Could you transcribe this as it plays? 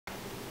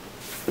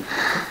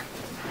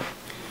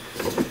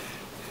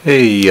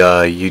Hey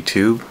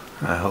YouTube,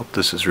 I hope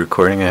this is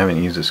recording. I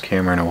haven't used this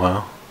camera in a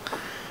while.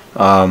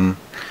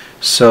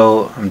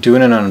 So I'm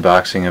doing an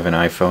unboxing of an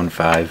iPhone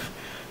 5,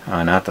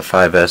 not the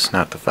 5S,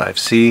 not the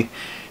 5C,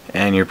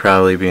 and you're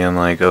probably being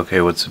like,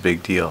 okay, what's the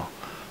big deal?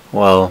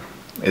 Well,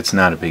 it's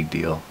not a big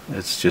deal.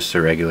 It's just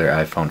a regular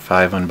iPhone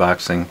 5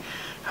 unboxing.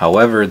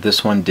 However,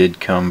 this one did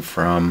come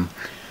from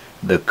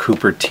the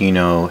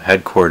Cupertino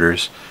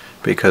Headquarters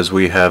because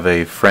we have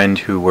a friend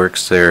who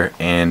works there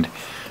and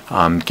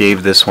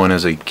gave this one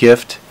as a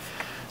gift.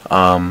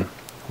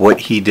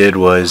 What he did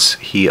was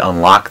he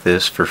unlocked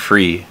this for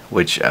free,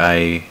 which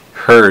I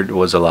heard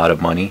was a lot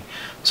of money.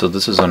 So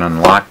this is an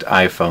unlocked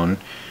iPhone.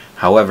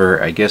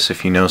 However, I guess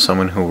if you know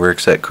someone who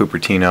works at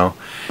Cupertino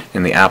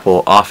in the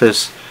Apple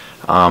office,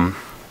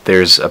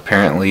 there's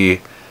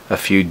apparently a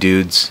few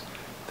dudes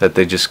that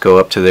they just go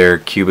up to their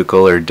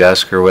cubicle or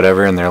desk or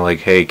whatever and they're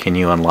like, hey, can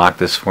you unlock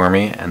this for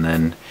me? And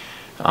then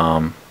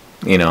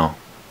you know,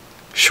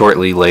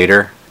 shortly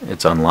later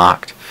it's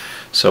unlocked.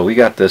 So we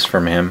got this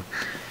from him,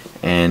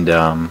 and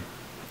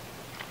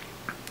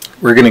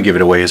we're gonna give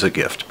it away as a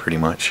gift, pretty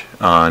much.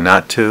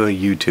 Not to a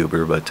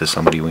YouTuber, but to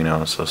somebody we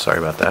know, so sorry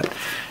about that.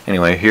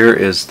 Anyway, here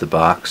is the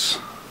box.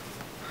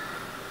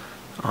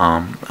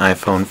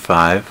 iPhone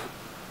 5.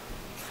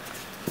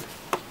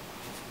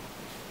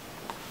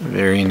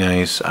 Very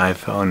nice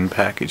iPhone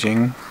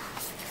packaging.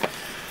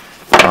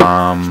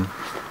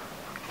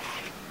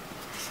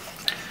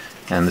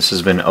 And this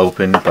has been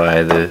opened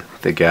by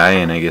the guy,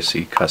 and I guess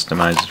he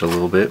customized it a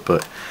little bit,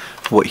 but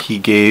what he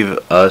gave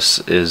us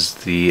is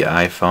the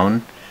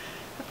iPhone.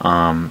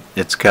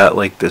 It's got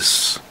like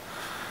this,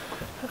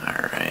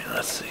 alright,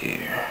 let's see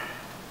here.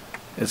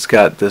 It's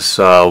got this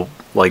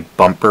like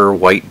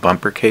white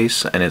bumper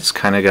case, and it's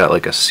kind of got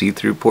like a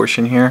see-through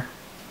portion here.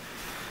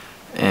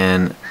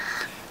 And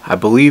I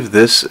believe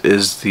this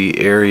is the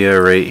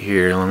area right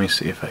here. Let me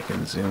see if I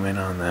can zoom in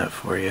on that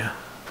for you.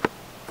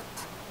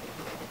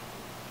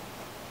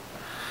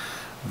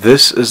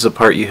 This is the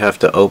part you have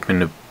to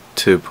open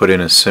to put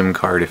in a SIM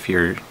card if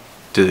you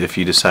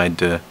decide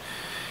to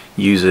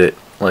use it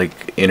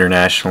like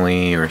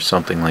internationally or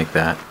something like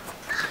that.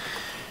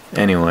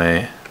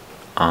 Anyway,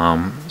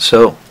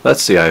 so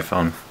that's the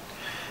iPhone.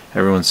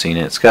 Everyone's seen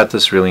it. It's got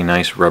this really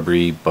nice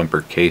rubbery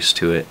bumper case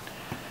to it,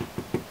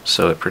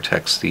 so it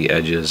protects the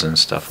edges and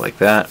stuff like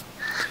that.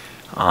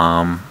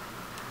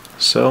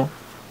 So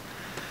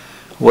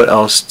what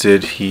else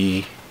did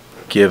he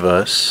give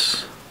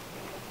us?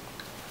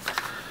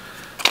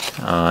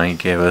 He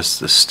gave us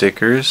the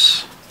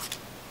stickers.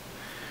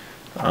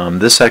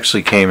 This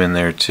actually came in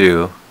there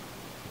too,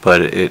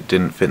 but it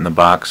didn't fit in the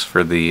box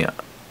for the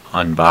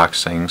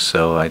unboxing,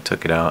 so I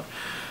took it out.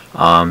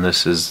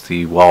 This is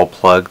the wall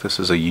plug. This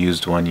is a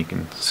used one. You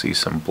can see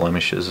some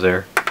blemishes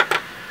there.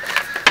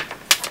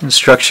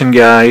 Instruction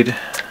guide,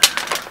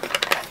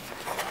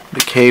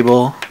 the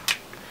cable,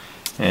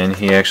 and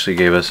he actually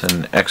gave us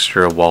an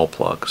extra wall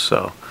plug,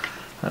 so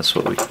that's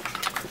what we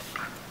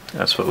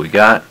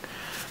got.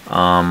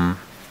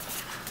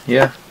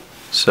 Yeah,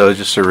 so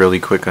just a really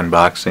quick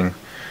unboxing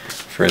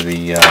for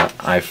the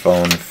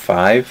iPhone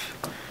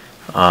 5,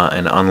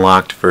 an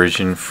unlocked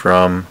version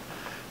from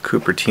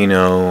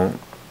Cupertino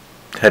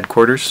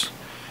Headquarters,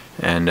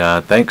 and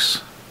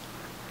thanks.